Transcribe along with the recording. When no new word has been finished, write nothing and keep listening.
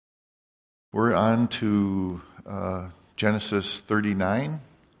We're on to Genesis 39.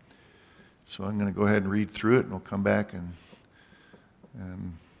 So I'm going to go ahead and read through it, and we'll come back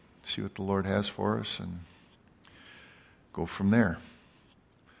and see what the Lord has for us and go from there.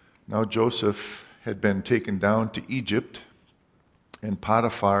 Now Joseph had been taken down to Egypt, and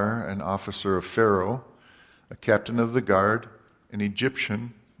Potiphar, an officer of Pharaoh, a captain of the guard, an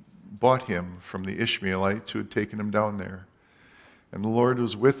Egyptian, bought him from the Ishmaelites who had taken him down there. And the Lord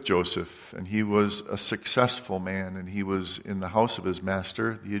was with Joseph, and he was a successful man, and he was in the house of his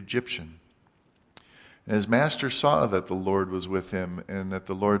master, the Egyptian. And his master saw that the Lord was with him, and that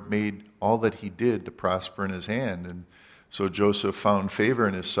the Lord made all that he did to prosper in his hand. And so Joseph found favor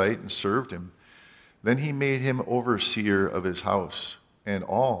in his sight and served him. Then he made him overseer of his house, and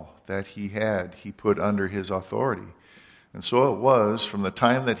all that he had he put under his authority. And so it was, from the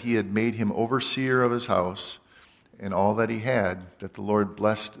time that he had made him overseer of his house, and all that he had, that the Lord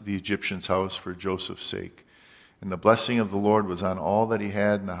blessed the Egyptian's house for Joseph's sake. And the blessing of the Lord was on all that he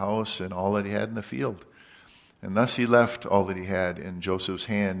had in the house and all that he had in the field. And thus he left all that he had in Joseph's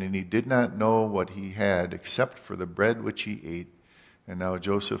hand, and he did not know what he had except for the bread which he ate. And now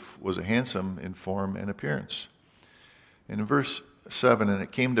Joseph was handsome in form and appearance. And in verse 7, and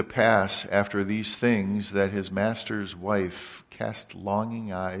it came to pass after these things that his master's wife cast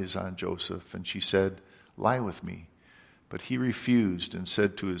longing eyes on Joseph, and she said, "Lie with me." But he refused and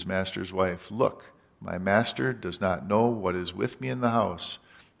said to his master's wife, "Look, my master does not know what is with me in the house,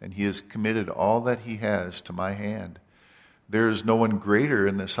 and he has committed all that he has to my hand. There is no one greater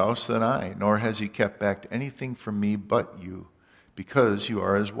in this house than I, nor has he kept back anything from me but you, because you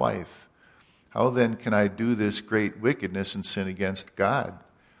are his wife. How then can I do this great wickedness and sin against God?"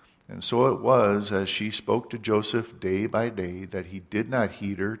 And so it was, as she spoke to Joseph day by day, that he did not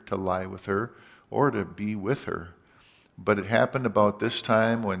heed her to lie with her or to be with her. But it happened about this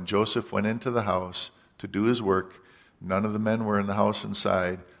time when Joseph went into the house to do his work. None of the men were in the house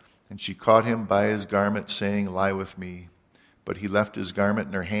inside, and she caught him by his garment, saying, "Lie with me." But he left his garment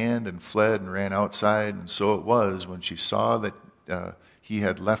in her hand and fled and ran outside. And so it was, when she saw that he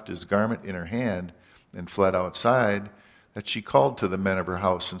had left his garment in her hand and fled outside, that she called to the men of her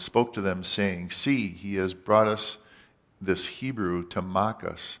house and spoke to them, saying, "See, he has brought us this Hebrew to mock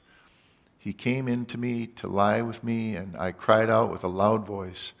us. He came in to me to lie with me, and I cried out with a loud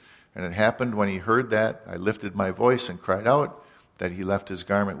voice. And it happened when he heard that, I lifted my voice and cried out, that he left his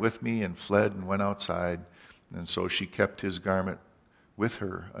garment with me and fled and went outside. And so she kept his garment with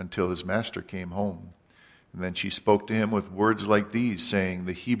her until his master came home. And then she spoke to him with words like these, saying,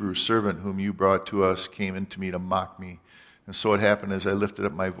 'The Hebrew servant whom you brought to us came in to me to mock me. And so it happened as I lifted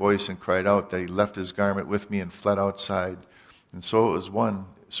up my voice and cried out, that he left his garment with me and fled outside. And so it was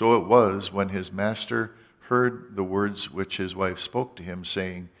when his master heard the words which his wife spoke to him,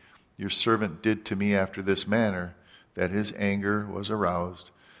 saying, Your servant did to me after this manner, that his anger was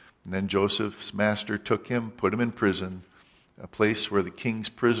aroused. And then Joseph's master took him, put him in prison, a place where the king's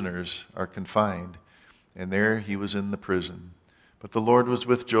prisoners are confined. And there he was in the prison. But the Lord was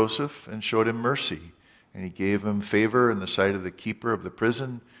with Joseph and showed him mercy. And he gave him favor in the sight of the keeper of the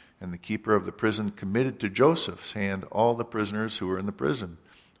prison. And the keeper of the prison committed to Joseph's hand all the prisoners who were in the prison.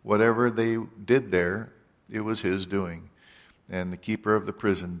 Whatever they did there, it was his doing. And the keeper of the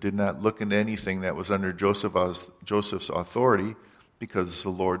prison did not look into anything that was under Joseph's authority, because the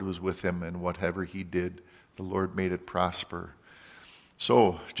Lord was with him, and whatever he did, the Lord made it prosper.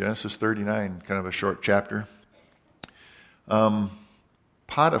 So, Genesis 39, kind of a short chapter.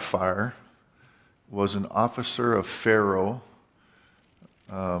 Potiphar was an officer of Pharaoh.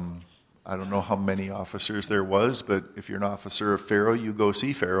 I don't know how many officers there was, but if you're an officer of Pharaoh, you go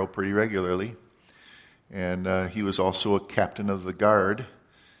see Pharaoh pretty regularly. And he was also a captain of the guard.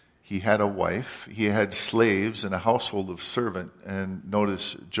 He had a wife. He had slaves and a household of servant. And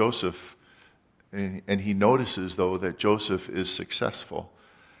notice Joseph, and he notices, though, that Joseph is successful.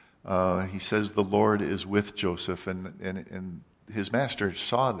 He says the Lord is with Joseph, and his master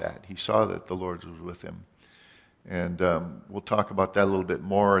saw that. He saw that the Lord was with him. And we'll talk about that a little bit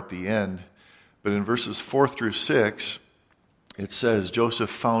more at the end. But in verses 4 through 6, it says, Joseph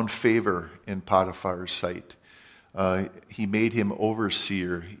found favor in Potiphar's sight. He made him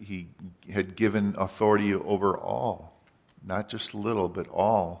overseer. He had given authority over all, not just little, but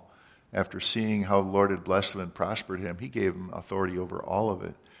all. After seeing how the Lord had blessed him and prospered him, he gave him authority over all of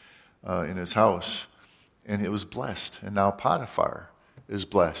it in his house. And it was blessed. And now Potiphar is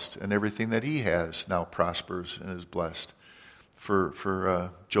blessed, and everything that he has now prospers and is blessed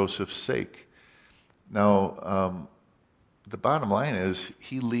for Joseph's sake. Now, the bottom line is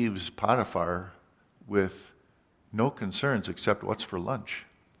he leaves Potiphar with no concerns except what's for lunch.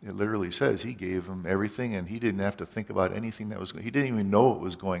 It literally says he gave him everything, and he didn't have to think about anything that was. He didn't even know what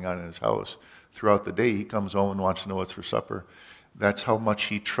was going on in his house. Throughout the day, he comes home and wants to know what's for supper. That's how much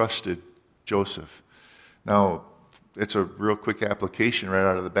he trusted Joseph. Now, it's a real quick application right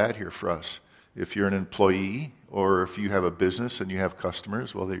out of the bat here for us. If you're an employee, or if you have a business and you have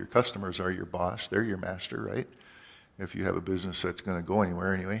customers, well, your customers are your boss. They're your master, right? If you have a business that's going to go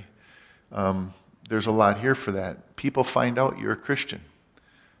anywhere anyway. There's a lot here for that. People find out you're a Christian,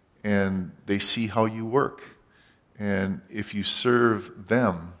 and they see how you work. And if you serve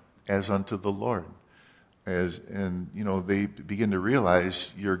them as unto the Lord, they begin to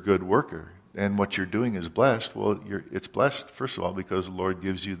realize you're a good worker, and what you're doing is blessed. Well, it's blessed, first of all, because the Lord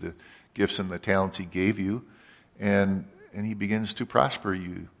gives you the gifts and the talents he gave you, and he begins to prosper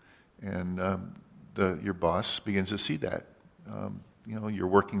you. And your boss begins to see that. You're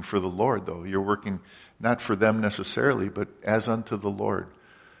working for the Lord, though. You're working not for them necessarily, but as unto the Lord.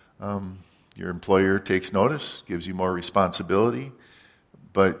 Your employer takes notice, gives you more responsibility,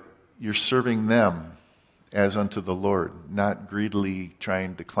 but you're serving them as unto the Lord, not greedily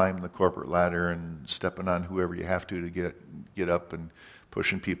trying to climb the corporate ladder and stepping on whoever you have to get up and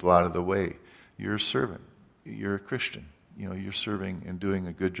pushing people out of the way. You're a servant. You're a Christian. You're serving and doing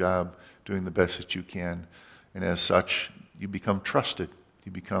a good job, doing the best that you can, and as such, you become trusted.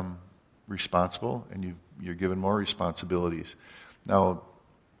 You become responsible, and you're given more responsibilities. Now,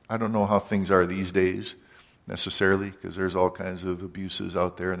 I don't know how things are these days necessarily, because there's all kinds of abuses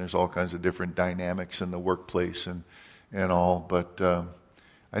out there, and there's all kinds of different dynamics in the workplace and all, but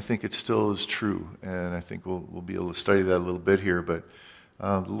I think it still is true, and I think we'll be able to study that a little bit here, but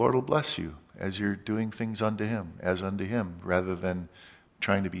the Lord will bless you as you're doing things unto him, as unto him, rather than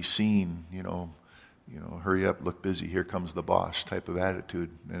trying to be seen, hurry up, look busy, here comes the boss type of attitude.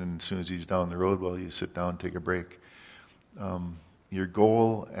 And as soon as he's down the road, well, you sit down and take a break. Your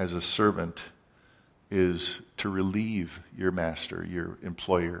goal as a servant is to relieve your master, your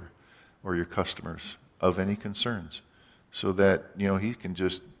employer, or your customers of any concerns, so that, he can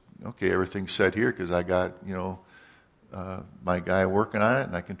just, okay, everything's set here because I got, my guy working on it,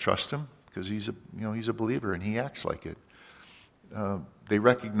 and I can trust him because he's a believer and he acts like it. They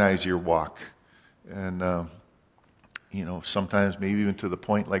recognize your walk. And, sometimes maybe even to the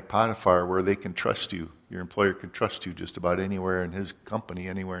point like Potiphar where they can trust you. Your employer can trust you just about anywhere in his company,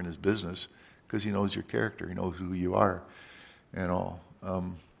 anywhere in his business, because he knows your character. He knows who you are and all.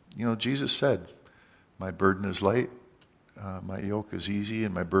 Jesus said, my burden is light, my yoke is easy,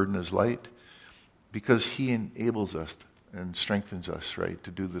 and my burden is light, because he enables us and strengthens us, right,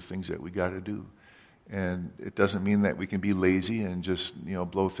 to do the things that we got to do. And it doesn't mean that we can be lazy and just,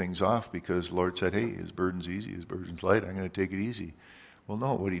 blow things off because the Lord said, hey, his burden's easy, his burden's light, I'm going to take it easy. Well,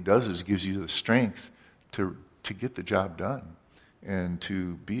 no, what he does is gives you the strength to get the job done and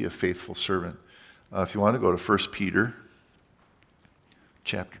to be a faithful servant. If you want to go to 1 Peter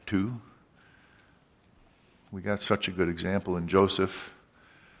chapter 2, we got such a good example in Joseph.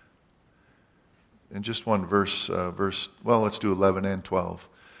 And just one verse, let's do 11 and 12.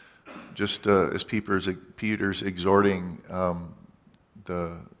 Just as Peter's exhorting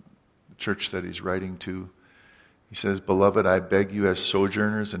the church that he's writing to, he says, Beloved, I beg you as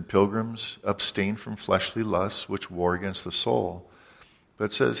sojourners and pilgrims, abstain from fleshly lusts which war against the soul. But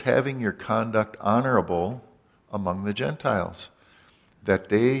it says, having your conduct honorable among the Gentiles, that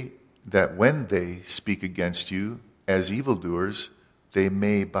when they speak against you as evildoers, they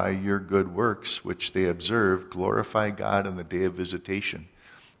may by your good works which they observe glorify God in the day of visitation.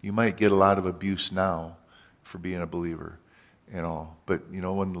 You might get a lot of abuse now for being a believer and all. But,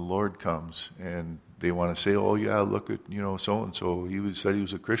 when the Lord comes and they want to say, oh, yeah, look at, so-and-so, said he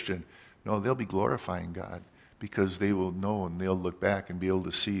was a Christian. No, they'll be glorifying God because they will know and they'll look back and be able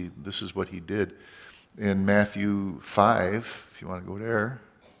to see this is what he did. In Matthew 5, if you want to go there,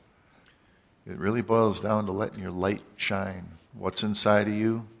 it really boils down to letting your light shine. What's inside of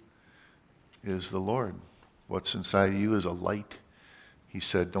you is the Lord. What's inside of you is a light. He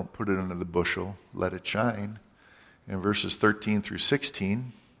said, don't put it under the bushel, let it shine. In verses 13 through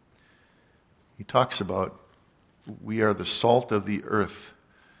 16, he talks about we are the salt of the earth.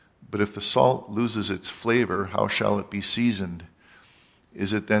 But if the salt loses its flavor, how shall it be seasoned?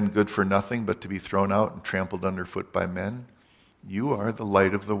 Is it then good for nothing but to be thrown out and trampled underfoot by men? You are the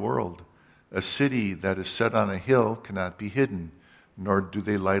light of the world. A city that is set on a hill cannot be hidden, nor do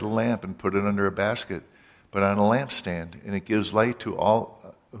they light a lamp and put it under a basket, but on a lampstand, and it gives light to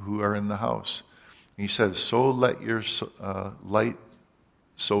all who are in the house. And he says, so let your light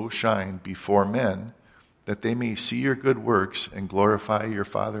so shine before men, that they may see your good works and glorify your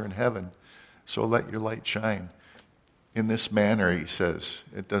Father in heaven. So let your light shine. in this manner, he says.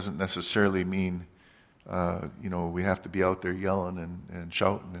 It doesn't necessarily mean, we have to be out there yelling and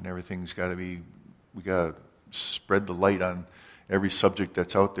shouting and everything's got to be, we got to spread the light on every subject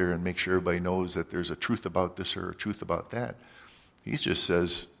that's out there and make sure everybody knows that there's a truth about this or a truth about that. He just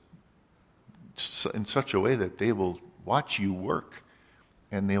says in such a way that they will watch you work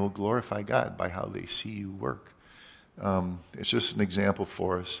and they will glorify God by how they see you work. It's just an example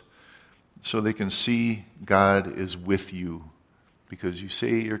for us. So they can see God is with you because you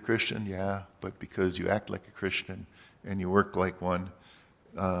say you're a Christian, yeah, but because you act like a Christian and you work like one,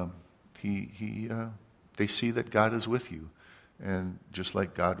 they see that God is with you, and just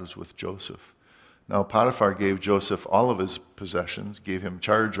like God was with Joseph. Now Potiphar gave Joseph all of his possessions, gave him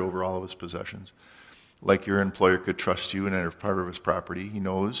charge over all of his possessions. Like your employer could trust you in every part of his property, he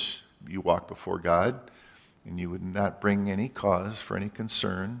knows you walk before God, and you would not bring any cause for any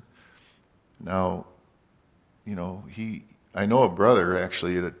concern. Now, I know a brother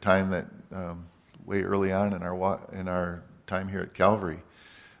actually at a time that way early on in our time here at Calvary,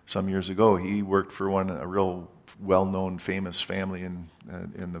 some years ago, he worked for a real well-known, famous family in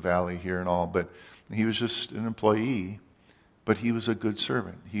the valley here and all. But he was just an employee, but he was a good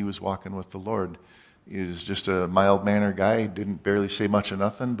servant. He was walking with the Lord. He was just a mild-mannered guy. He didn't barely say much of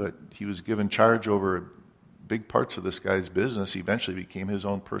nothing, but he was given charge over big parts of this guy's business. He eventually became his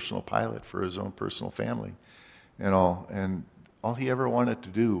own personal pilot for his own personal family and all. And all he ever wanted to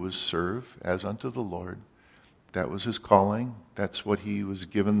do was serve as unto the Lord. That was his calling. That's what he was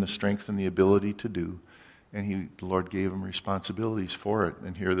given the strength and the ability to do. And the Lord gave him responsibilities for it.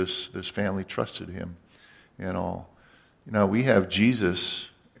 And here this family trusted him and all. We have Jesus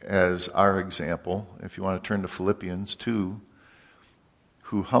as our example. If you want to turn to Philippians 2,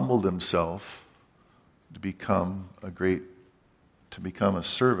 who humbled himself to become a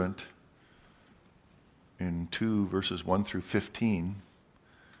servant in 2 verses 1 through 15.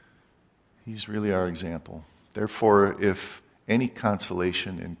 He's really our example. Therefore, if any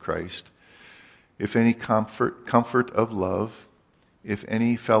consolation in Christ, if any comfort of love, if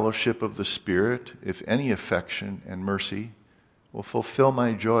any fellowship of the Spirit, if any affection and mercy, will fulfill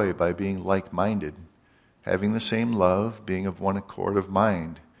my joy by being like-minded, having the same love, being of one accord of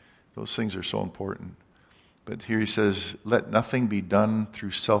mind. Those things are so important. But here he says, let nothing be done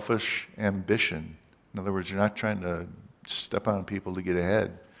through selfish ambition. In other words, you're not trying to step on people to get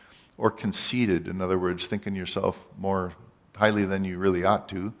ahead. Or conceited, in other words, thinking yourself more highly than you really ought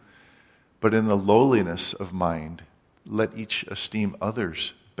to. But in the lowliness of mind, let each esteem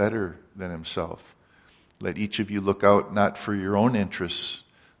others better than himself. Let each of you look out not for your own interests,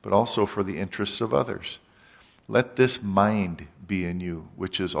 but also for the interests of others. Let this mind be in you,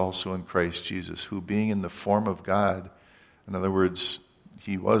 which is also in Christ Jesus, who being in the form of God, in other words,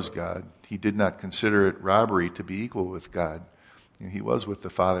 he was God, he did not consider it robbery to be equal with God. He was with the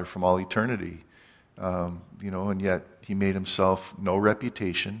Father from all eternity, and yet he made himself no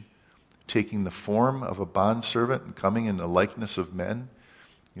reputation, taking the form of a bondservant and coming in the likeness of men,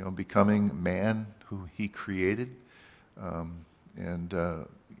 becoming man who he created, and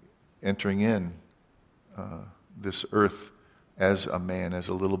entering in this earth as a man, as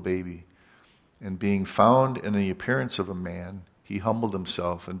a little baby. And being found in the appearance of a man, he humbled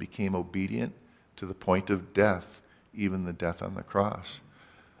himself and became obedient to the point of death, even the death on the cross.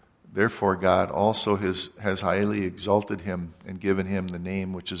 Therefore God also has highly exalted him and given him the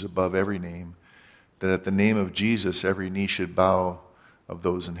name which is above every name, that at the name of Jesus every knee should bow, of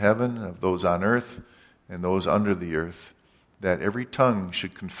those in heaven, of those on earth, and those under the earth, that every tongue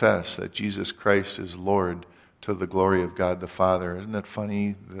should confess that Jesus Christ is Lord, to the glory of God the Father. Isn't it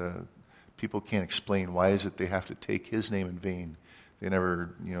funny? People can't explain why is it they have to take his name in vain. They never,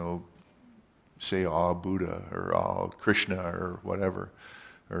 say, oh, Buddha, or oh, Krishna, or whatever.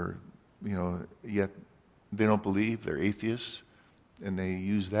 Or, yet they don't believe, they're atheists, and they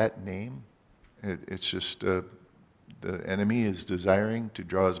use that name. It's just the enemy is desiring to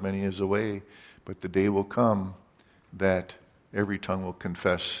draw as many as away, but the day will come that every tongue will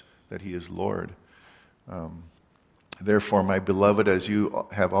confess that he is Lord. Therefore, my beloved, as you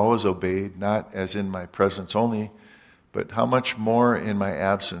have always obeyed, not as in my presence only, but how much more in my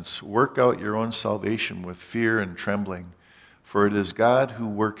absence, work out your own salvation with fear and trembling. For it is God who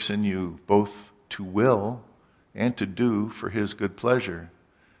works in you, both to will and to do for his good pleasure.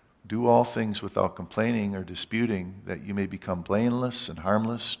 Do all things without complaining or disputing, that you may become blameless and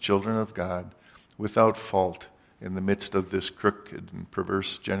harmless children of God, without fault in the midst of this crooked and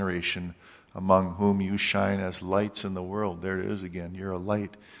perverse generation, among whom you shine as lights in the world. There it is again, you're a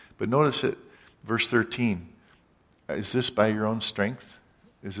light. But notice it, verse 13. Is this by your own strength?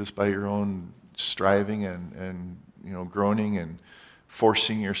 Is this by your own striving and groaning and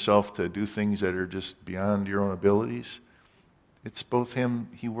forcing yourself to do things that are just beyond your own abilities. It's both him.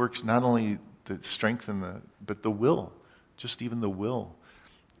 He works not only the strength but the will, just even the will.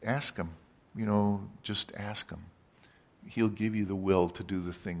 Ask him, just ask him. He'll give you the will to do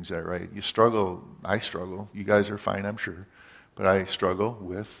the things that are right. You struggle, I struggle. You guys are fine, I'm sure. But I struggle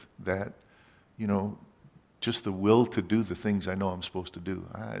with that, just the will to do the things I know I'm supposed to do.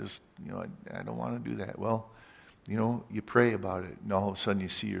 I don't want to do that. Well, you pray about it, and all of a sudden you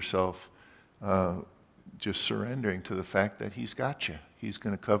see yourself just surrendering to the fact that he's got you. He's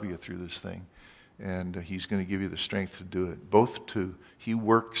going to cover you through this thing, and he's going to give you the strength to do it. He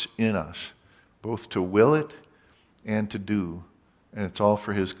works in us, both to will it and to do, and it's all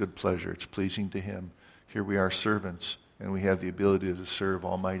for his good pleasure. It's pleasing to him. Here we are servants, and we have the ability to serve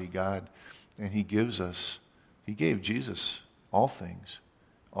Almighty God, and he gave Jesus all things,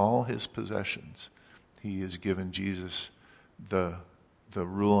 all his possessions. He has given Jesus the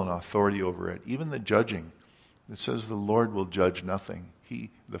rule and authority over it, even the judging. It says the Lord will judge nothing.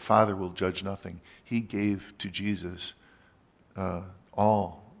 The Father will judge nothing. He gave to Jesus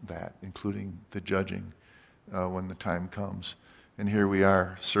all that, including the judging when the time comes. And here we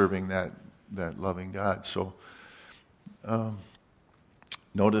are serving that loving God. So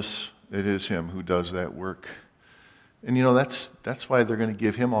notice it is him who does that work. And that's why they're going to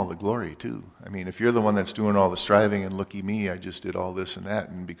give him all the glory too. I mean, if you're the one that's doing all the striving and looky me, I just did all this and that,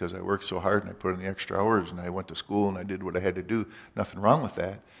 and because I worked so hard and I put in the extra hours and I went to school and I did what I had to do, nothing wrong with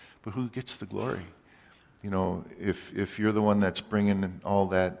that. But who gets the glory? If you're the one that's bringing all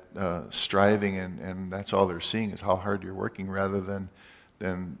that striving and that's all they're seeing is how hard you're working, rather than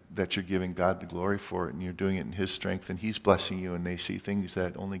that you're giving God the glory for it and you're doing it in his strength and he's blessing you and they see things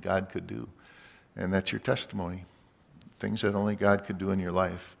that only God could do. And that's your testimony. Things that only God could do in your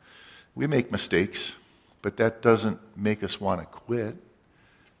life. We make mistakes, but that doesn't make us want to quit,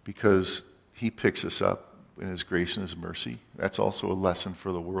 because he picks us up in his grace and his mercy. That's also a lesson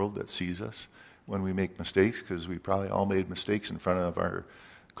for the world that sees us when we make mistakes, because we probably all made mistakes in front of our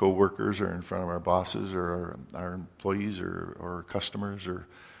co-workers or in front of our bosses or our employees or customers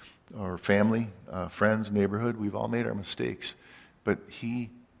or family, friends, neighborhood. We've all made our mistakes, but he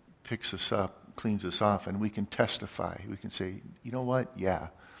picks us up, cleans us off, and we can testify. We can say, you know what? Yeah,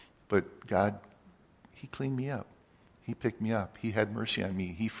 but God, he cleaned me up. He picked me up. He had mercy on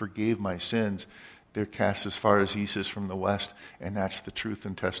me. He forgave my sins. They're cast as far as east is from the west, and that's the truth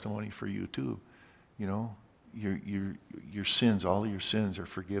and testimony for you too. Your sins, all of your sins are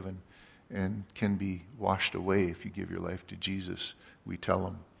forgiven and can be washed away if you give your life to Jesus, we tell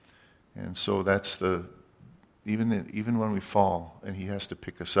him. And so that's even when we fall and he has to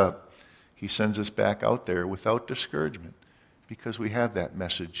pick us up, he sends us back out there without discouragement, because we have that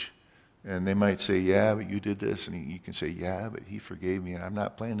message. And they might say, yeah, but you did this. And you can say, yeah, but he forgave me, and I'm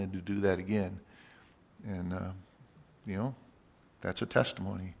not planning to do that again. And, that's a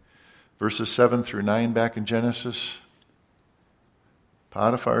testimony. Verses 7 through 9 back in Genesis.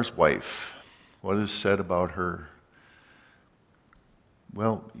 Potiphar's wife. What is said about her?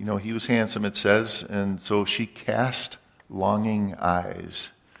 Well, he was handsome, it says, and so she cast longing eyes.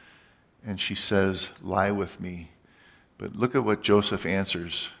 And she says, lie with me. But look at what Joseph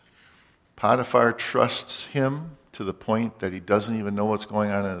answers. Potiphar trusts him to the point that he doesn't even know what's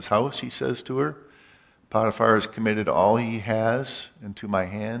going on in his house, he says to her. Potiphar has committed all he has into my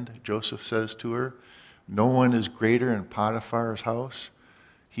hand, Joseph says to her. No one is greater in Potiphar's house.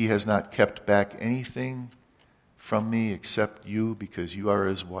 He has not kept back anything from me except you, because you are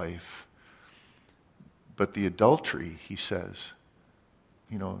his wife. But the adultery, he says,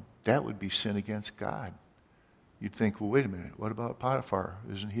 that would be sin against God. You'd think, well, wait a minute, what about Potiphar?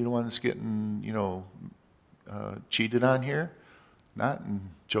 Isn't he the one that's getting, cheated on here? Not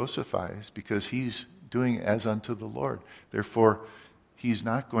in Joseph's eyes, because he's doing as unto the Lord. Therefore, he's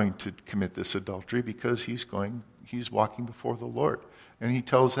not going to commit this adultery, because he's walking before the Lord. And he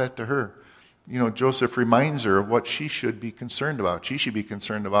tells that to her. Joseph reminds her of what she should be concerned about. She should be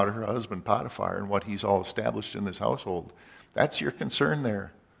concerned about her husband Potiphar and what he's all established in this household. That's your concern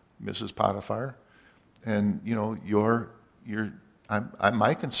there, Mrs. Potiphar. And,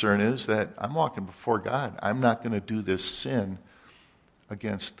 my concern is that I'm walking before God. I'm not going to do this sin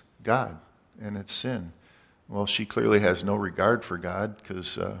against God, and it's sin. Well, she clearly has no regard for God,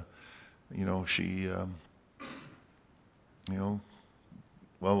 because,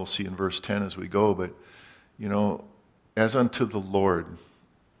 we'll see in verse 10 as we go, but, as unto the Lord,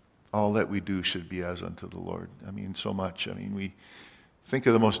 all that we do should be as unto the Lord. So much. We think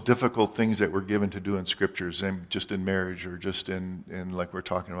of the most difficult things that we're given to do in scriptures, and just in marriage, or just in like we're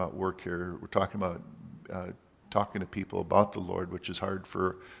talking about work here. We're talking about talking to people about the Lord, which is hard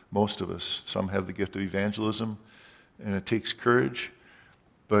for most of us. Some have the gift of evangelism, and it takes courage,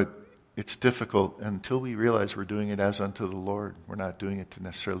 but it's difficult until we realize we're doing it as unto the Lord. We're not doing it to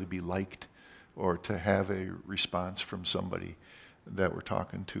necessarily be liked or to have a response from somebody that we're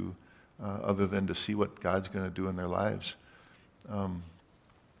talking to, other than to see what God's going to do in their lives.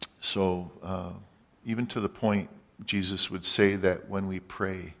 Even to the point, Jesus would say that when we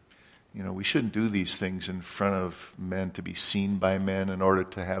pray, we shouldn't do these things in front of men to be seen by men in order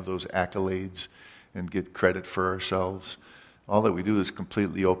to have those accolades and get credit for ourselves. All that we do is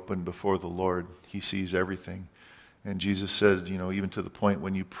completely open before the Lord. He sees everything. And Jesus says, even to the point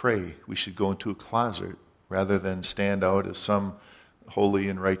when you pray, we should go into a closet rather than stand out as some holy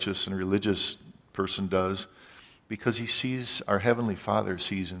and righteous and religious person does, because he sees, our Heavenly Father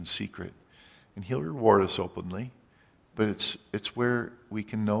sees in secret. And he'll reward us openly, but it's where we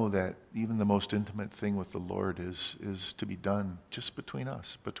can know that even the most intimate thing with the Lord is to be done just between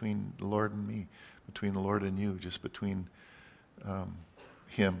us, between the Lord and me, between the Lord and you, just between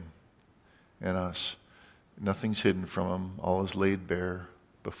him and us. Nothing's hidden from him. All is laid bare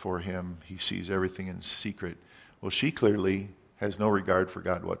before him. He sees everything in secret. Well, she clearly has no regard for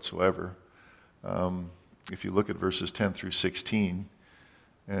God whatsoever. If you look at verses 10 through 16,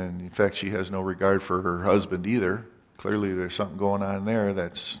 and in fact, she has no regard for her husband either. Clearly, there's something going on there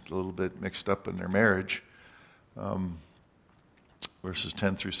that's a little bit mixed up in their marriage. Verses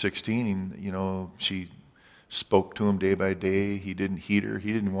 10 through 16, she spoke to him day by day. He didn't heed her.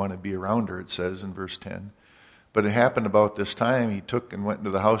 He didn't want to be around her, it says in verse 10. But it happened about this time. He took and went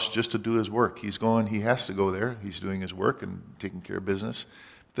into the house just to do his work. He has to go there. He's doing his work and taking care of business.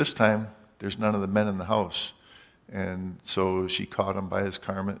 This time, there's none of the men in the house. And so she caught him by his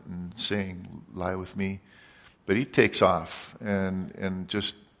garment and saying, "Lie with me." But he takes off and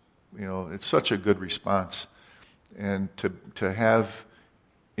just, it's such a good response. And to have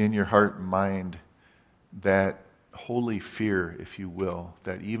in your heart and mind that holy fear, if you will,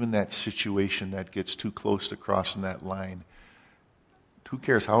 that even that situation that gets too close to crossing that line, who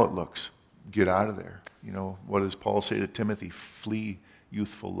cares how it looks? Get out of there. What does Paul say to Timothy? Flee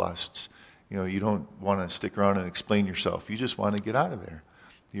youthful lusts. You don't want to stick around and explain yourself. You just want to get out of there.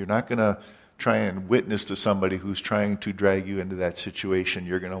 You're not going to try and witness to somebody who's trying to drag you into that situation.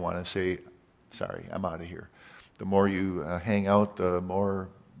 You're going to want to say, "Sorry, I'm out of here." The more you hang out, the more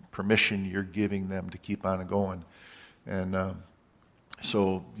permission you're giving them to keep on going. And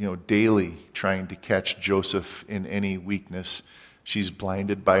so, daily trying to catch Joseph in any weakness. She's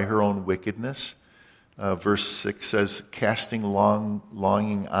blinded by her own wickedness. Verse 6 says, casting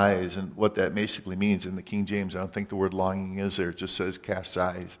longing eyes. And what that basically means in the King James, I don't think the word longing is there. It just says casts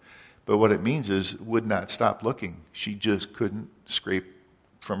eyes. But what it means is would not stop looking. She just couldn't scrape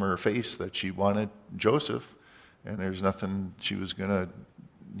from her face that she wanted Joseph. And there's nothing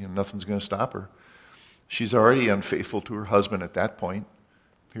nothing's going to stop her. She's already unfaithful to her husband at that point.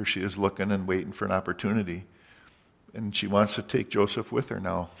 Here she is looking and waiting for an opportunity. And she wants to take Joseph with her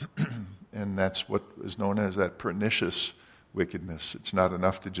now. And that's what is known as that pernicious wickedness. It's not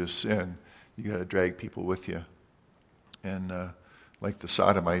enough to just sin. You got to drag people with you. And like the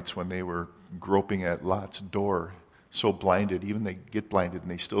Sodomites, when they were groping at Lot's door, so blinded, even they get blinded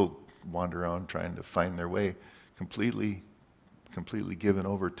and they still wander around trying to find their way, completely given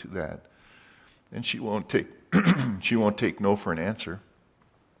over to that. And she won't take no for an answer.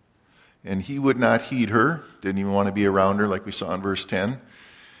 And he would not heed her, didn't even want to be around her like we saw in verse 10.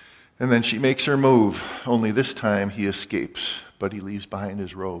 And then she makes her move, only this time he escapes, but he leaves behind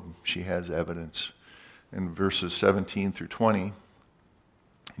his robe. She has evidence. In verses 17 through 20,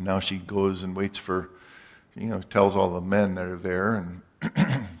 now she goes and waits for, tells all the men that are there. And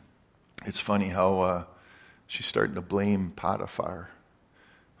it's funny how she's starting to blame Potiphar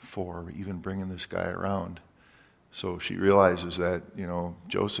for even bringing this guy around. So she realizes that,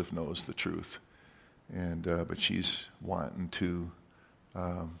 Joseph knows the truth. And but she's wanting to,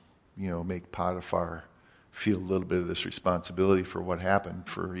 make Potiphar feel a little bit of this responsibility for what happened,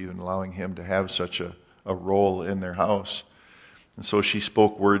 for even allowing him to have such a role in their house. And so she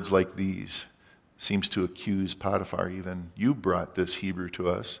spoke words like these, seems to accuse Potiphar even, "You brought this Hebrew to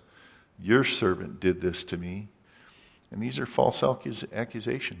us. Your servant did this to me." And these are false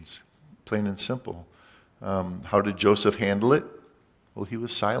accusations, plain and simple. How did Joseph handle it? Well, he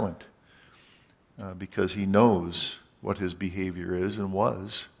was silent because he knows what his behavior is and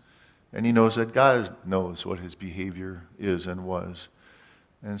was. And he knows that God knows what his behavior is and was.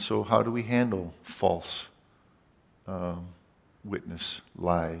 And so how do we handle false witness,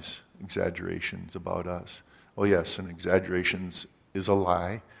 lies, exaggerations about us? Oh yes, an exaggeration is a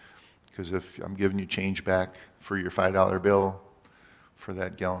lie. Because if I'm giving you change back for your $5 bill for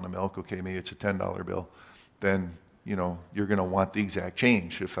that gallon of milk, okay, maybe it's a $10 bill, then, you're going to want the exact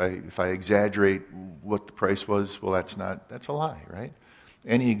change. If I exaggerate what the price was, well, that's a lie, right?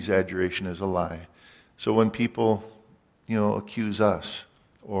 Any exaggeration is a lie. So when people, accuse us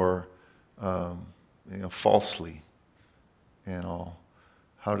or, falsely and all,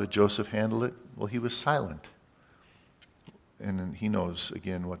 how did Joseph handle it? Well, he was silent. And then he knows,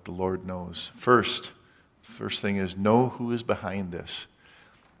 again, what the Lord knows. First thing is, know who is behind this.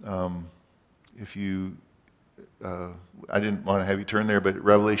 I didn't want to have you turn there, but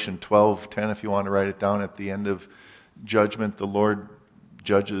Revelation 12:10, if you want to write it down, at the end of judgment, the Lord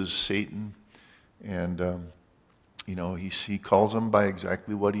judges Satan. And, he calls him by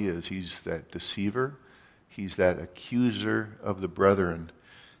exactly what he is. He's that deceiver. He's that accuser of the brethren.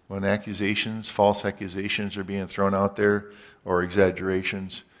 When false accusations are being thrown out there, or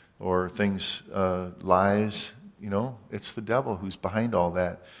exaggerations, or things, lies, it's the devil who's behind all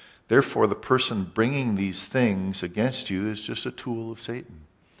that. Therefore, the person bringing these things against you is just a tool of Satan,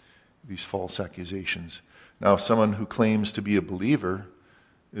 these false accusations. Now, if someone who claims to be a believer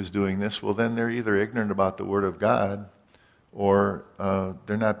is doing this, well, then they're either ignorant about the Word of God, or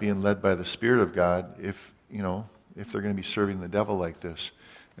they're not being led by the Spirit of God if they're going to be serving the devil like this.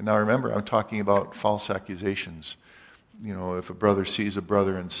 And now remember, I'm talking about false accusations. If a brother sees a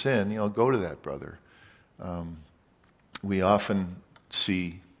brother in sin, go to that brother. We often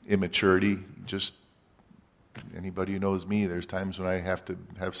see immaturity. Just anybody who knows me, there's times when I have to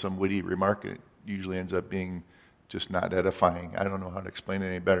have some witty remark, and it usually ends up being just not edifying. I don't know how to explain it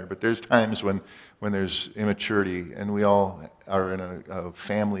any better, but there's times when there's immaturity, and we all are in a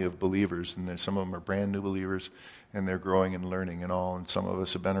family of believers, and some of them are brand new believers, and they're growing and learning and all, and some of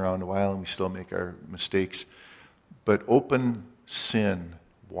us have been around a while, and we still make our mistakes. But open sin,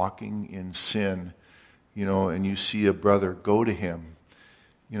 walking in sin, and you see a brother, go to him.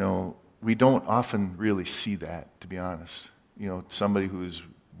 We don't often really see that, to be honest. Somebody who's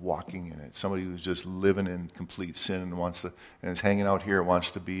walking in it, somebody who's just living in complete sin and is hanging out here,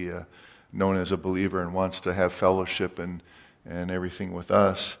 wants to be known as a believer and wants to have fellowship and everything with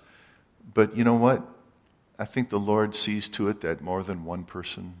us. But you know what? I think the Lord sees to it that more than one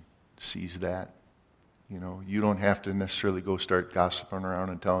person sees that. You don't have to necessarily go start gossiping around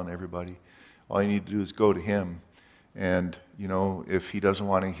and telling everybody. All you need to do is go to him. And, if he doesn't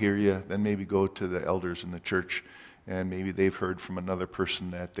want to hear you, then maybe go to the elders in the church, and maybe they've heard from another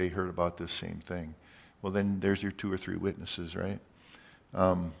person that they heard about this same thing. Well, then there's your 2 or 3 witnesses, right?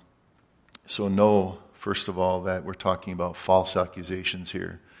 So know, first of all, that we're talking about false accusations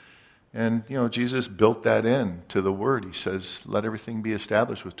here. And, Jesus built that in to the word. He says, let everything be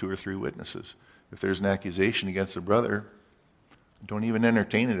established with 2 or 3 witnesses. If there's an accusation against a brother, don't even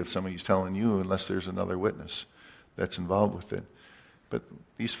entertain it if somebody's telling you, unless there's another witness that's involved with it. But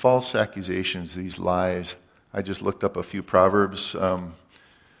these false accusations, these lies, I just looked up a few Proverbs.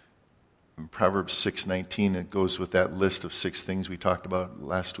 Proverbs 6:19, it goes with that list of 6 things we talked about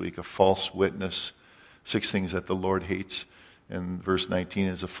last week. A false witness, 6 things that the Lord hates. And verse 19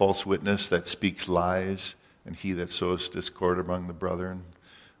 is a false witness that speaks lies, and he that sows discord among the brethren.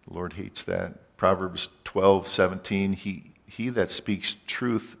 The Lord hates that. Proverbs 12:17, he that speaks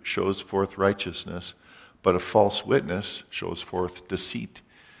truth shows forth righteousness, but a false witness shows forth deceit.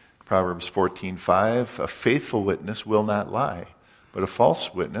 Proverbs 14:5, a faithful witness will not lie, but a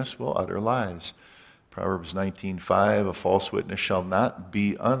false witness will utter lies. Proverbs 19:5, a false witness shall not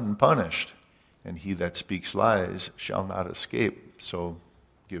be unpunished, and he that speaks lies shall not escape. So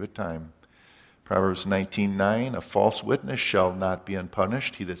give it time. Proverbs 19:9, a false witness shall not be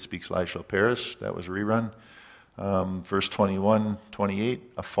unpunished. He that speaks lies shall perish. That was a rerun. Verse 21:28,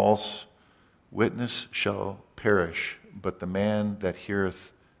 a false witness shall perish, but the man that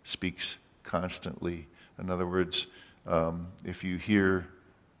heareth speaks constantly. In other words, if you hear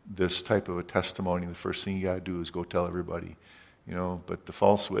this type of a testimony, the first thing you got to do is go tell everybody. But the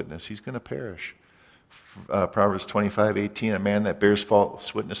false witness, he's going to perish. Proverbs 25:18, a man that bears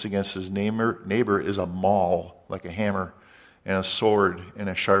false witness against his neighbor is a maul, like a hammer, and a sword and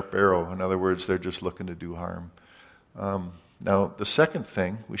a sharp arrow. In other words, they're just looking to do harm. Now, the second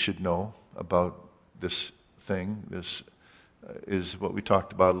thing we should know about this thing, is what we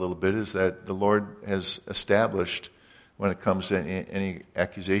talked about a little bit, is that the Lord has established, when it comes to any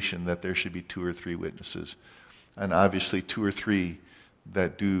accusation, that there should be 2 or 3 witnesses. And obviously 2 or 3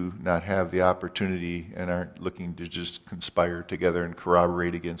 that do not have the opportunity and aren't looking to just conspire together and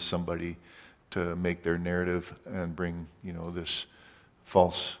corroborate against somebody to make their narrative and bring, this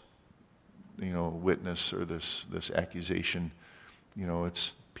false, witness or this accusation.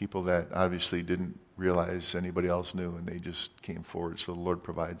 It's people that obviously didn't realize anybody else knew, and they just came forward. So the Lord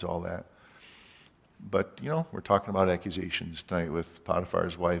provides all that. But, we're talking about accusations tonight with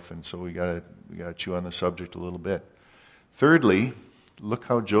Potiphar's wife, and so we gotta chew on the subject a little bit. Thirdly, look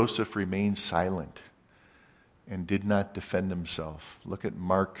how Joseph remained silent and did not defend himself. Look at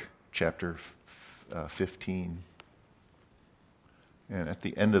Mark chapter 15. And at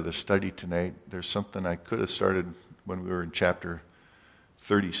the end of the study tonight, there's something I could have started when we were in chapter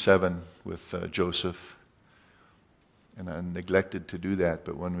 37 with Joseph. And I neglected to do that,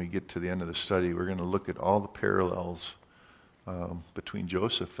 but when we get to the end of the study, we're going to look at all the parallels between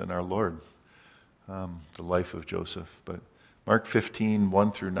Joseph and our Lord, the life of Joseph. But Mark 15,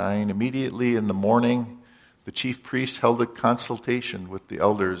 1 through 9, immediately in the morning, the chief priest held a consultation with the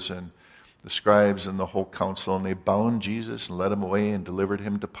elders and the scribes and the whole council, and they bound Jesus and led him away and delivered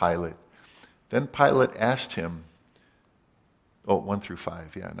him to Pilate. Then Pilate asked him, 1 through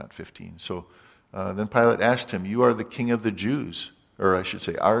 5, not 15. So then Pilate asked him, "You are the king of the Jews?" Or I should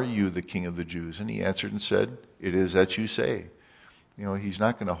say, "Are you the king of the Jews?" And he answered and said, "It is that you say." He's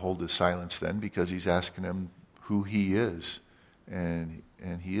not going to hold his silence then, because he's asking him who he is. And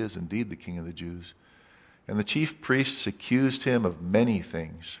he is indeed the king of the Jews. And the chief priests accused him of many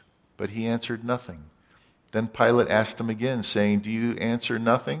things, but he answered nothing. Then Pilate asked him again, saying, "Do you answer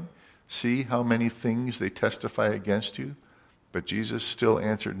nothing? See how many things they testify against you?" But Jesus still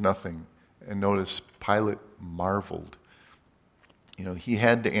answered nothing. And notice, Pilate marveled. He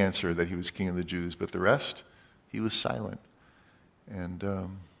had to answer that he was king of the Jews, but the rest, he was silent. And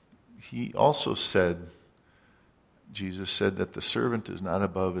he also said, Jesus said that the servant is not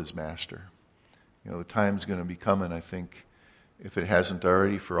above his master. The time's going to be coming, I think, if it hasn't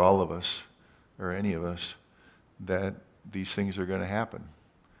already for all of us, or any of us, that these things are going to happen.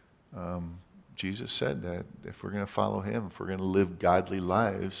 Jesus said that if we're going to follow him, if we're going to live godly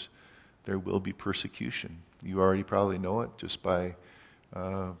lives, there will be persecution. You already probably know it just by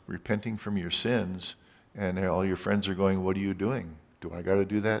repenting from your sins, and all your friends are going, "What are you doing? Do I got to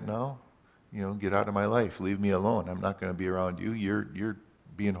do that now? Get out of my life. Leave me alone. I'm not going to be around you. You're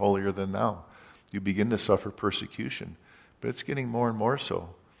being holier than thou." You begin to suffer persecution. But it's getting more and more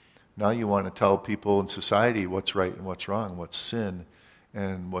so. Now you want to tell people in society what's right and what's wrong, what's sin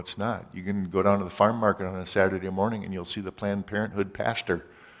and what's not. You can go down to the farm market on a Saturday morning and you'll see the Planned Parenthood pastor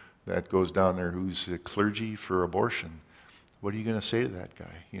that goes down there who's a clergy for abortion. What are you going to say to that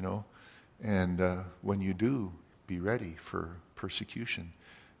guy, And when you do, be ready for persecution.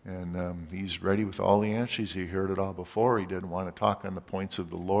 And he's ready with all the answers. He heard it all before. He didn't want to talk on the points of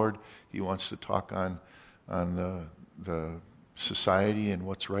the Lord. He wants to talk on the society and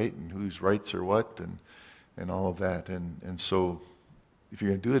what's right and whose rights are what and all of that. And so if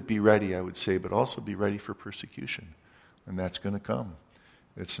you're going to do it, be ready, I would say, but also be ready for persecution. And that's going to come.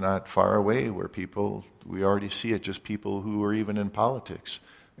 It's not far away where we already see it, just people who are even in politics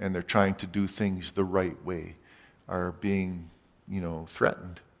and they're trying to do things the right way are being,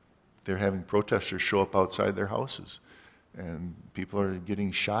 threatened. They're having protesters show up outside their houses, and people are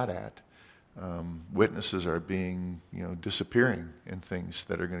getting shot at. Witnesses are being, disappearing in things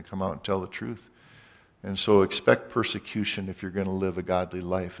that are going to come out and tell the truth. And so expect persecution if you're going to live a godly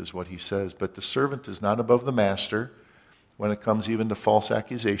life, is what he says. But the servant is not above the master. When it comes even to false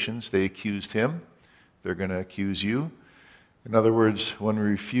accusations, they accused him. They're going to accuse you. In other words, when we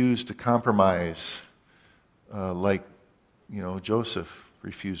refuse to compromise, like Joseph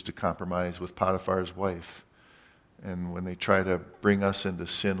refused to compromise with Potiphar's wife, and when they try to bring us into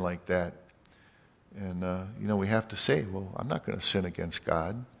sin like that, and we have to say, well, I'm not going to sin against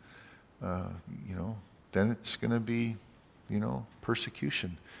God. Then it's going to be,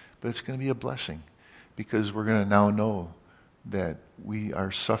 persecution, but it's going to be a blessing, because we're going to now know that we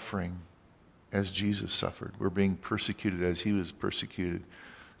are suffering as Jesus suffered. We're being persecuted as he was persecuted.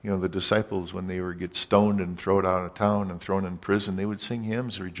 The disciples, when they would get stoned and thrown out of town and thrown in prison, they would sing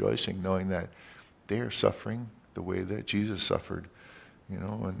hymns rejoicing, knowing that they are suffering the way that Jesus suffered.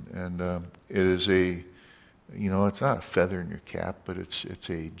 And it is it's not a feather in your cap, but it's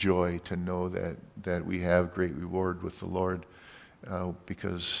a joy to know that we have great reward with the Lord,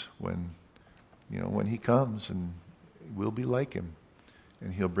 because when he comes, and we'll be like him,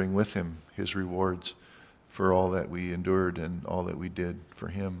 and he'll bring with him his rewards for all that we endured and all that we did for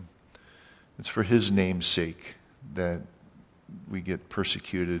him. It's for his name's sake that we get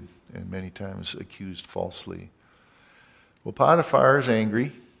persecuted and many times accused falsely. Well, Potiphar is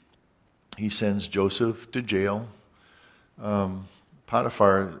angry. He sends Joseph to jail.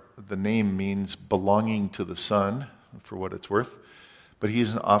 Potiphar, the name means belonging to the sun, for what it's worth. But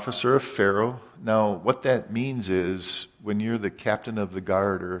he's an officer of Pharaoh. Now, what that means is when you're the captain of the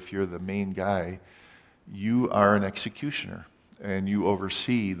guard, or if you're the main guy, you are an executioner. And you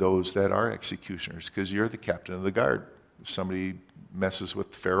oversee those that are executioners because you're the captain of the guard. If somebody messes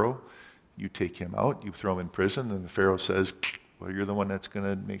with Pharaoh, you take him out, you throw him in prison, and the Pharaoh says, well, you're the one that's going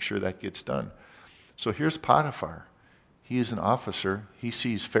to make sure that gets done. So here's Potiphar. He is an officer. He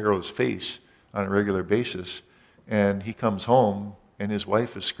sees Pharaoh's face on a regular basis, and he comes home, and his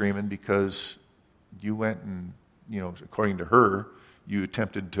wife is screaming because you went and, according to her, you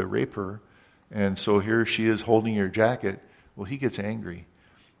attempted to rape her. And so here she is holding your jacket. Well, he gets angry.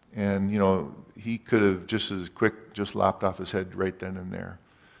 And, he could have just as quick just lopped off his head right then and there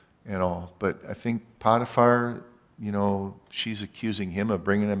and all. But I think Potiphar, she's accusing him of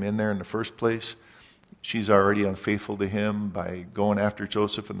bringing him in there in the first place. She's already unfaithful to him by going after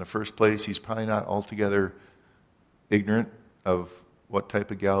Joseph in the first place. He's probably not altogether ignorant of what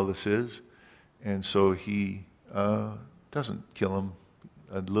type of gal this is. And so he doesn't kill him.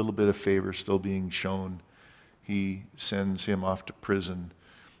 A little bit of favor still being shown. He sends him off to prison.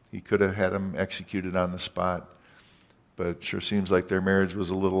 He could have had him executed on the spot, but it sure seems like their marriage was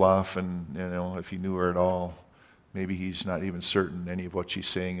a little off, and if he knew her at all, maybe he's not even certain any of what she's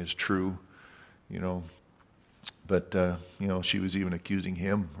saying is true, But, she was even accusing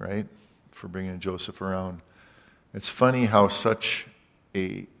him, right, for bringing Joseph around. It's funny how such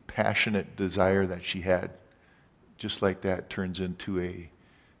a passionate desire that she had, just like that, turns into a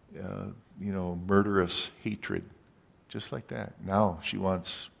murderous hatred, just like that. Now she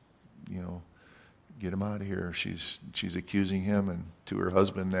wants, get him out of here. She's accusing him, and to her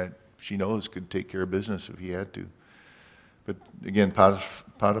husband that she knows could take care of business if he had to. But again,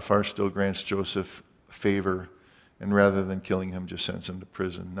 Potiphar still grants Joseph favor, and rather than killing him, just sends him to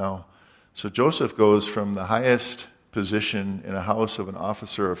prison. Now, so Joseph goes from the highest position in a house of an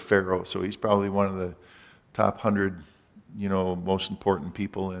officer of Pharaoh, so he's probably one of the top 100 most important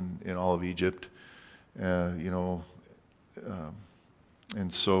people in all of Egypt, and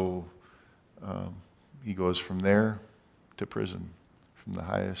so he goes from there to prison, from the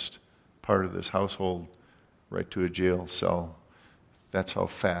highest part of this household right to a jail cell. That's how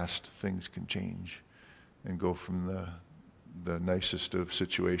fast things can change and go from the nicest of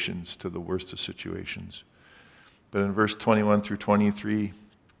situations to the worst of situations. But in verse 21 through 23,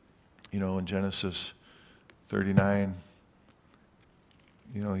 in Genesis 39,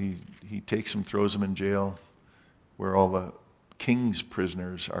 he takes him, throws him in jail where all the king's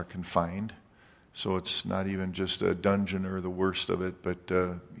prisoners are confined. So it's not even just a dungeon or the worst of it, but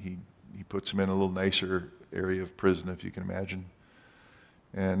he puts him in a little nicer area of prison, if you can imagine.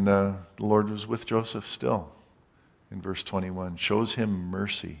 And the Lord was with Joseph still. In verse 21, shows him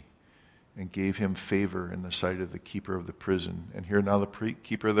mercy and gave him favor in the sight of the keeper of the prison. And here now the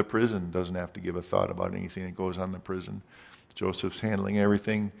keeper of the prison doesn't have to give a thought about anything that goes on in the prison. Joseph's handling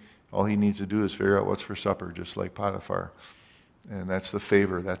everything. All he needs to do is figure out what's for supper, just like Potiphar. And that's the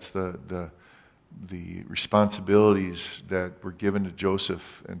favor. That's the responsibilities that were given to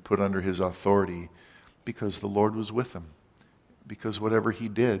Joseph and put under his authority because the Lord was with him. Because whatever he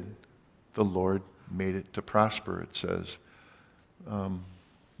did, the Lord made it to prosper, it says.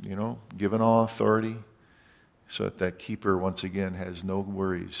 Given all authority so that keeper, once again, has no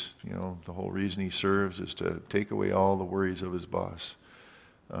worries. The whole reason he serves is to take away all the worries of his boss.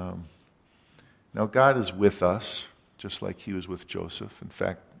 Now, God is with us, just like he was with Joseph. In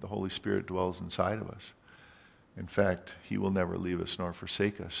fact, the Holy Spirit dwells inside of us. In fact, he will never leave us nor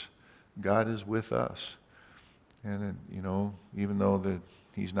forsake us. God is with us. And, even though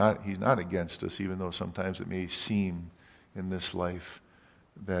he's not against us, even though sometimes it may seem in this life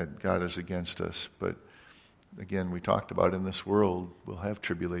that God is against us. But again, we talked about in this world, we'll have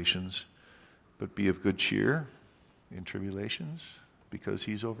tribulations, but be of good cheer in tribulations because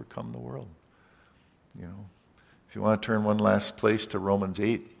he's overcome the world. If you want to turn one last place to Romans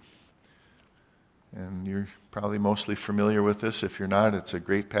 8, and you're probably mostly familiar with this. If you're not, it's a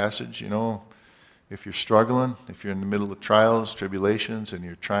great passage. If you're struggling, if you're in the middle of trials, tribulations, and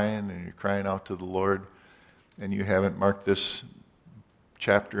you're trying and you're crying out to the Lord, and you haven't marked this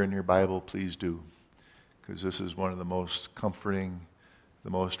chapter in your Bible, please do. Because this is one of the most comforting, the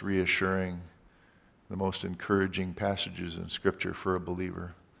most reassuring, the most encouraging passages in Scripture for a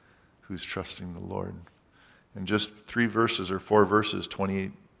believer who's trusting the Lord. And just 4 verses,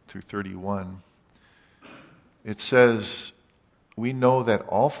 28 through 31, it says, we know that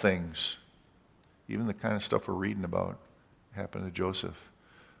all things, even the kind of stuff we're reading about, happened to Joseph,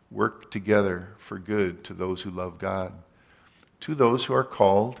 work together for good to those who love God, to those who are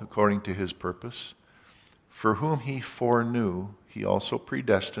called according to his purpose. For whom he foreknew, he also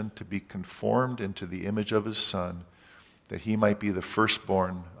predestined to be conformed into the image of his Son, that he might be the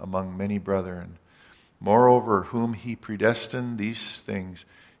firstborn among many brethren. Moreover, whom he predestined, these things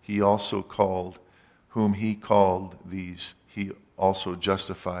he also called. Whom he called, these he also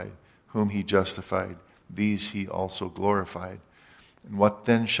justified. Whom he justified, these he also glorified. And what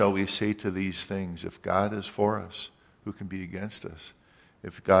then shall we say to these things? If God is for us, who can be against us?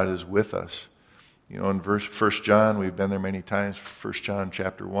 If God is with us. You know, in 1 John, we've been there many times. 1 John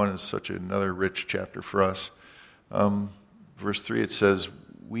chapter 1 is such another rich chapter for us. Verse 3, it says,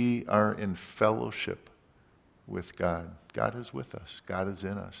 we are in fellowship with God. God is with us. God is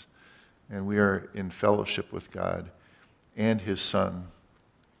in us. And we are in fellowship with God and his Son,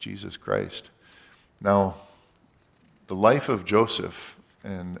 Jesus Christ. Now, the life of Joseph,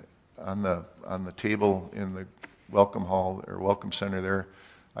 and on the table in the welcome hall or welcome center there,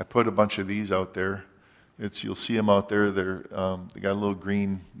 I put a bunch of these out there. You'll see them out there. They got a little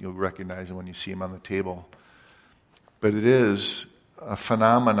green. You'll recognize them when you see them on the table. But it is a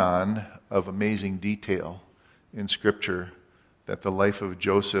phenomenon of amazing detail in Scripture that the life of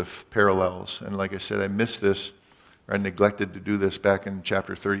Joseph parallels. And like I said, I missed this, or I neglected to do this back in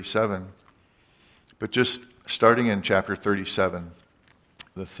chapter 37. But just starting in chapter 37,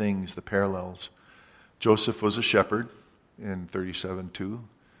 the parallels. Joseph was a shepherd in 37:2.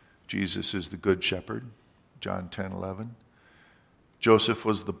 Jesus is the good shepherd, John 10:11. Joseph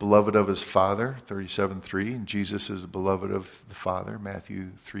was the beloved of his father, 37:3, and Jesus is the beloved of the Father,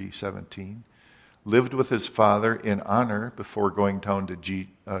 Matthew 3:17. Lived with his father in honor before going down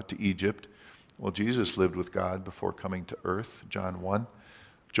to Egypt. Well, Jesus lived with God before coming to earth, John 1.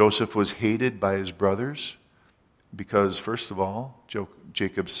 Joseph was hated by his brothers because, first of all,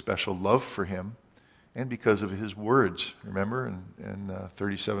 Jacob's special love for him, and because of his words. Remember in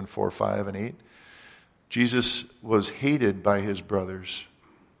 37:4, 5, and 8? Jesus was hated by his brothers,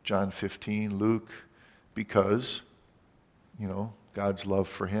 John 15, Luke, because, God's love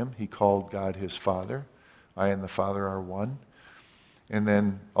for him. He called God his Father. I and the Father are one. And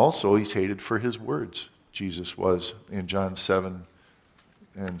then also he's hated for his words. Jesus was in John 7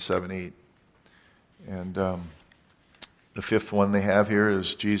 and 7, 8. And the fifth one they have here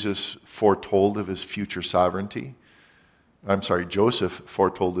is Jesus foretold of his future sovereignty. Joseph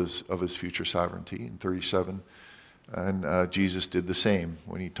foretold of his future sovereignty in 37. And Jesus did the same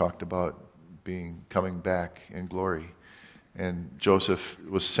when he talked about coming back in glory. And Joseph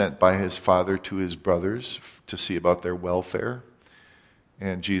was sent by his father to his brothers to see about their welfare.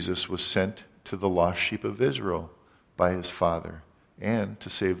 And Jesus was sent to the lost sheep of Israel by his father and to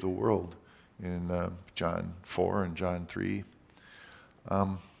save the world in John 4 and John 3.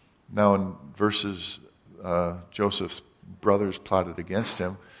 Now in verses, Joseph's brothers plotted against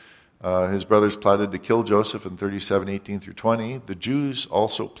him. His brothers plotted to kill Joseph in 37:18 through 20. The Jews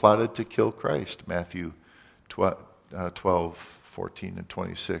also plotted to kill Christ, Matthew 12, 14, and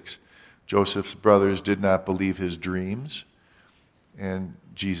 26. Joseph's brothers did not believe his dreams, and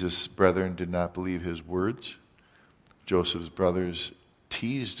Jesus' brethren did not believe his words. Joseph's brothers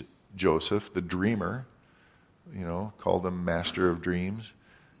teased Joseph, the dreamer, called him master of dreams.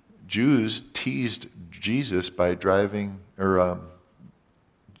 Jews teased Jesus by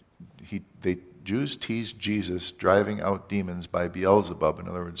Jews teased Jesus driving out demons by Beelzebub. In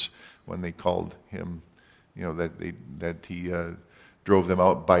other words, when they called him, that he drove them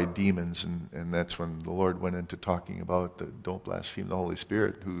out by demons, and that's when the Lord went into talking about don't blaspheme the Holy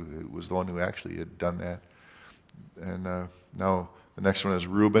Spirit, who was the one who actually had done that. And now the next one is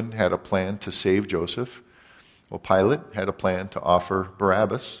Reuben had a plan to save Joseph. Well, Pilate had a plan to offer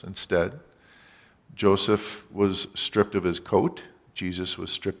Barabbas instead. Joseph was stripped of his coat. Jesus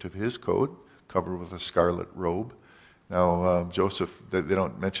was stripped of his coat, covered with a scarlet robe. Now, Joseph, they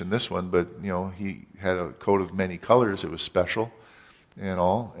don't mention this one, but, he had a coat of many colors. It was special and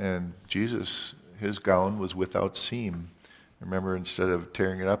all. And Jesus, his gown was without seam. Remember, instead of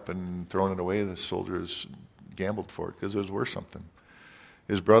tearing it up and throwing it away, the soldiers gambled for it because it was worth something.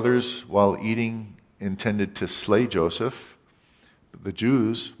 His brothers, while eating, intended to slay Joseph. The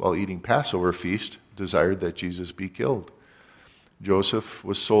Jews, while eating Passover feast, desired that Jesus be killed. Joseph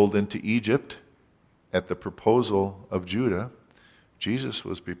was sold into Egypt at the proposal of Judah. Jesus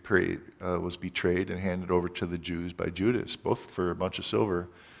was betrayed and handed over to the Jews by Judas, both for a bunch of silver.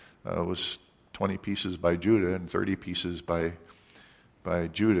 It was 20 pieces by Judah and 30 pieces by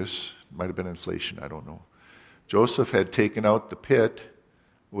Judas. Might have been inflation, I don't know. Joseph was taken out of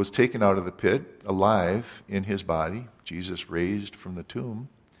the pit alive in his body. Jesus raised from the tomb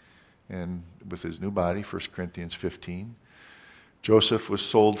and with his new body, 1 Corinthians 15. Joseph was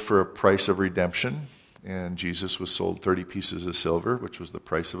sold for a price of redemption. And Jesus was sold 30 pieces of silver, which was the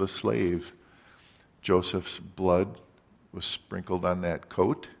price of a slave. Joseph's blood was sprinkled on that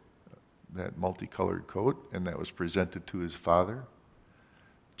coat, that multicolored coat, and that was presented to his father.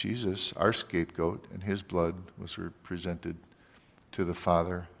 Jesus, our scapegoat, and his blood was presented to the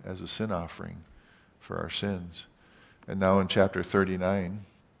Father as a sin offering for our sins. And now in chapter 39,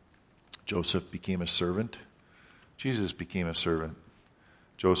 Joseph became a servant. Jesus became a servant.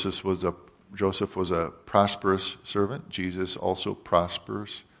 Joseph was a prosperous servant. Jesus also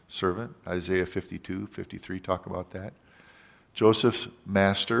prosperous servant. Isaiah 52, 53 talk about that. Joseph's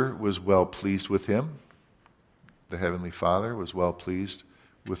master was well pleased with him. The Heavenly Father was well pleased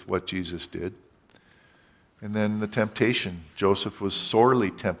with what Jesus did. And then the temptation. Joseph was sorely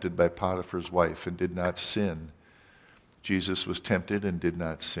tempted by Potiphar's wife and did not sin. Jesus was tempted and did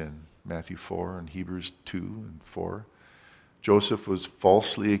not sin. Matthew 4 and Hebrews 2 and 4. Joseph was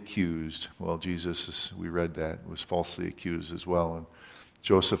falsely accused. Well, Jesus, we read that, was falsely accused as well. And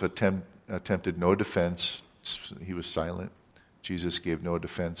Joseph attempted no defense. He was silent. Jesus gave no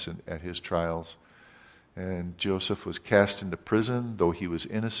defense at his trials. And Joseph was cast into prison, though he was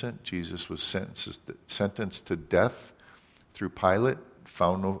innocent. Jesus was sentenced to death through Pilate,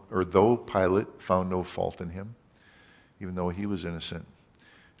 though Pilate found no fault in him, even though he was innocent.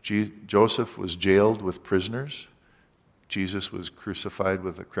 Joseph was jailed with prisoners. Jesus was crucified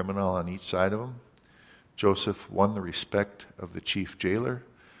with a criminal on each side of him. Joseph won the respect of the chief jailer,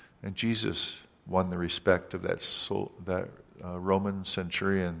 and Jesus won the respect of that Roman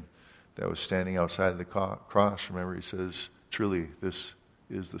centurion that was standing outside the cross. Remember, he says, "Truly, this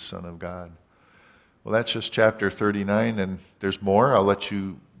is the Son of God." Well, that's just chapter 39, and there's more. I'll let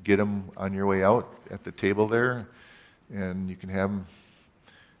you get them on your way out at the table there, and you can have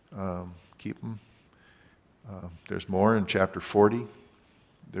them, keep them. There's more in chapter 40.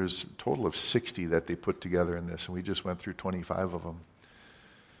 There's a total of 60 that they put together in this, and we just went through 25 of them.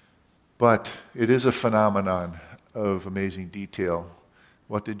 But it is a phenomenon of amazing detail.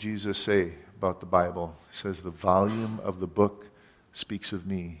 What did Jesus say about the Bible? He says, the volume of the book speaks of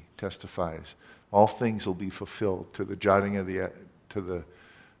me, testifies. All things will be fulfilled to the dotting of the I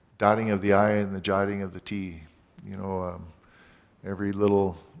and the jotting of the T. Every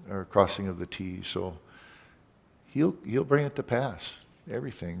little crossing of the T. So he'll bring it to pass,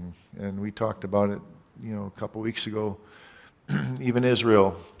 everything. And we talked about it, a couple weeks ago. Even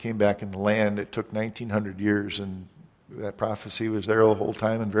Israel came back in the land. It took 1900 years, and that prophecy was there the whole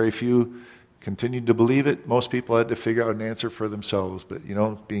time, and very few continued to believe it. Most people had to figure out an answer for themselves, but,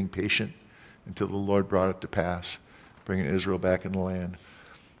 being patient until the Lord brought it to pass, bringing Israel back in the land.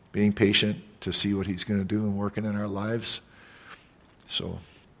 Being patient to see what he's going to do and working in our lives. So,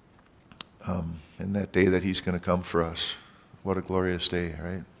 in that day that he's going to come for us, what a glorious day,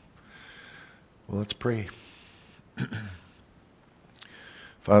 right? Well, let's pray.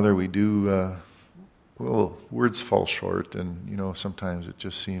 Father, we do... words fall short, and, sometimes it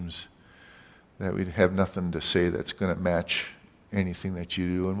just seems that we'd have nothing to say that's going to match anything that you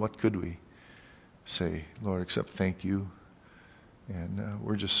do. And what could we say, Lord, except thank you? And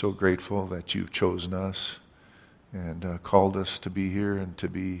we're just so grateful that you've chosen us and called us to be here and to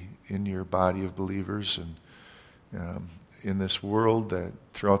be in your body of believers. And in this world, that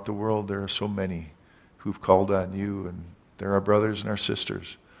throughout the world, there are so many who've called on you, and they're our brothers and our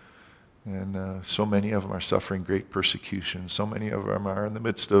sisters. And so many of them are suffering great persecution. So many of them are in the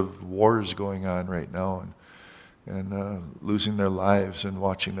midst of wars going on right now and losing their lives and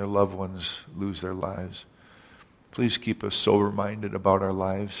watching their loved ones lose their lives. Please keep us sober-minded about our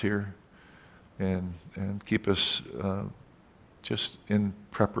lives here and keep us just in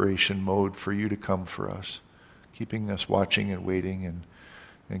preparation mode for you to come for us, keeping us watching and waiting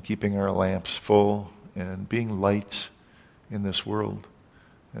and keeping our lamps full and being lights in this world.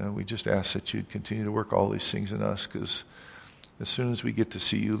 We just ask that you'd continue to work all these things in us, because as soon as we get to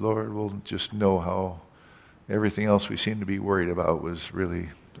see you, Lord, we'll just know how everything else we seem to be worried about was really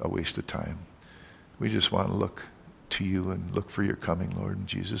a waste of time. We just want to look to you and look for your coming, Lord, in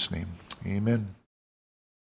Jesus' name. Amen.